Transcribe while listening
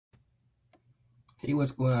Hey,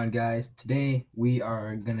 what's going on, guys? Today we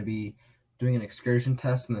are going to be doing an excursion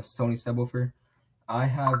test on the Sony subwoofer. I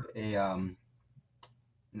have a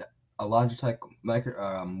Logitech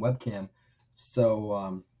webcam,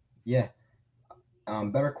 so yeah,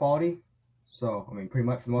 better quality. So I mean, pretty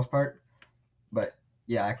much for the most part. But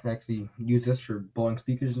yeah, I can actually use this for blowing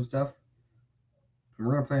speakers and stuff.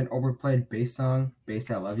 We're gonna play an overplayed bass song,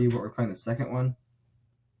 "Bass I Love You," but we're playing the second one,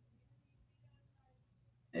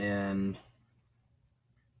 and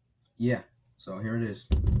yeah. So here it is.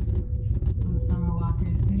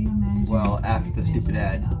 Well, after the stupid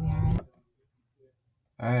ad.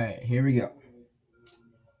 Alright, here we go.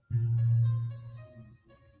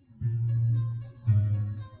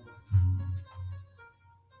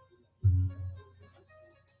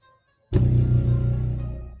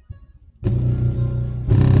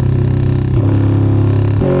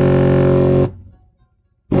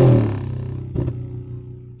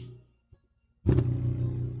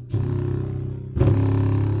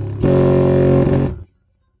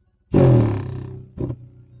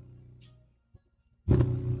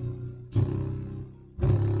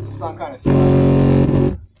 This song kind of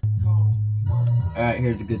sucks. Alright,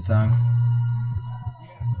 here's a good song.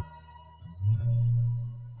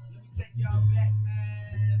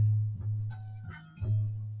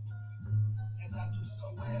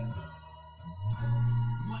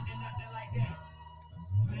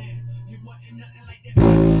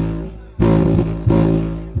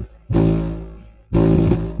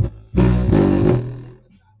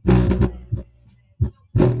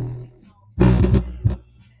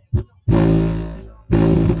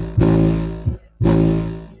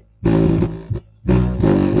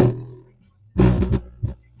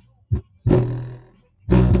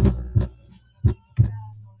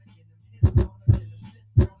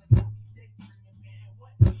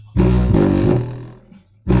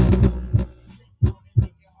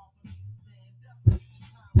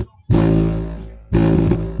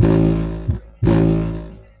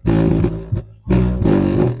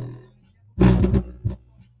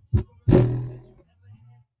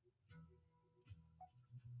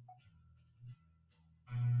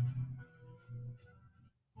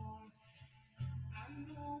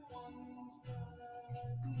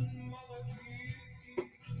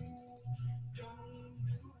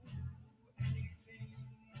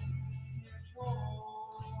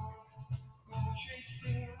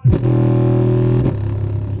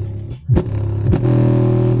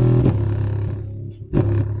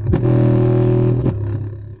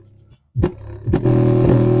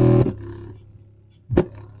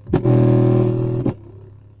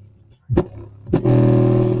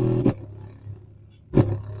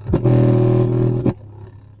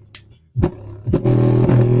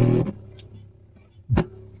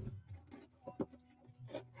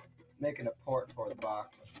 Making a port for the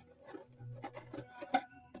box.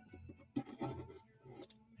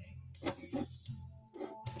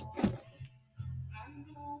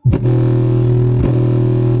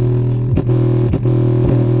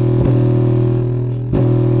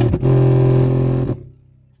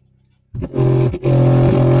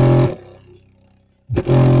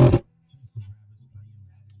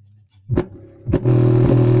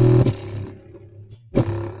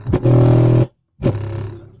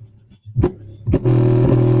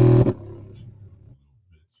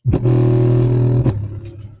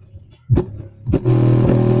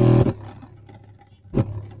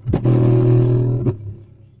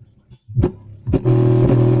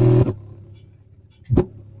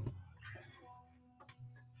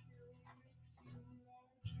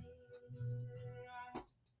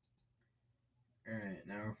 Alright,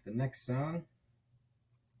 now for the next song.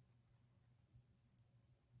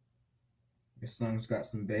 This song's got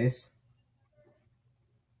some bass.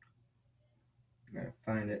 Gotta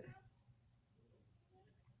find it.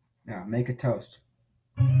 Now, Make a Toast.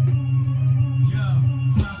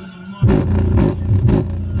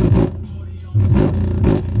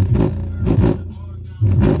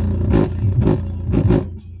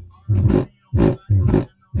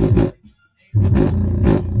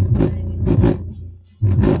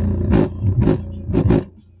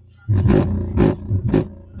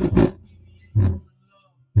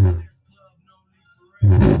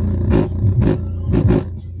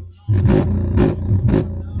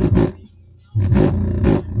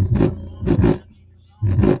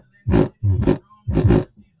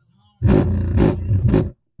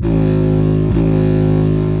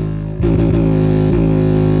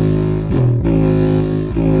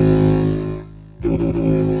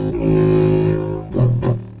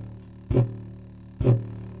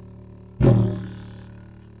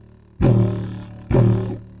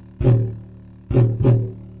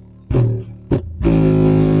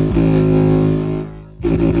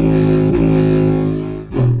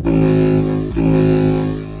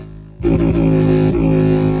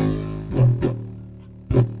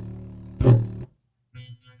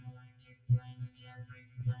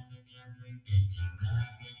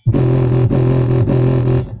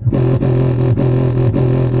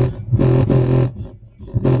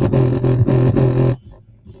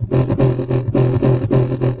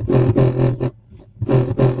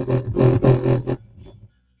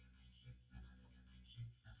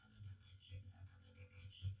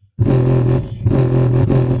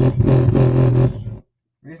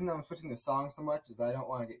 reason I'm switching the song so much is I don't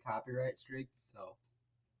want to get copyright streaked, so.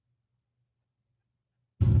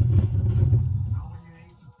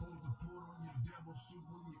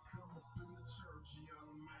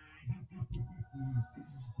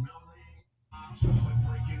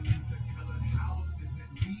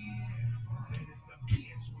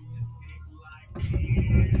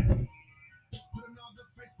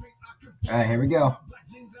 Alright, here we go.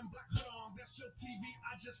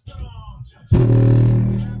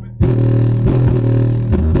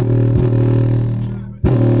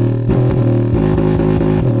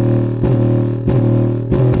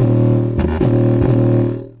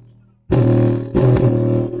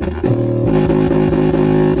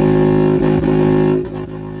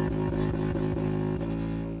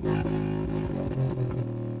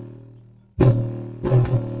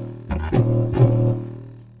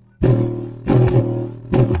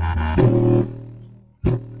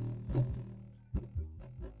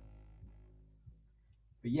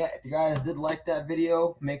 But yeah, if you guys did like that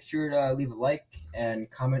video, make sure to leave a like and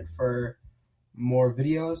comment for more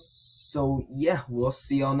videos. So yeah, we'll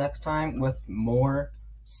see y'all next time with more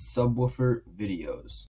subwoofer videos.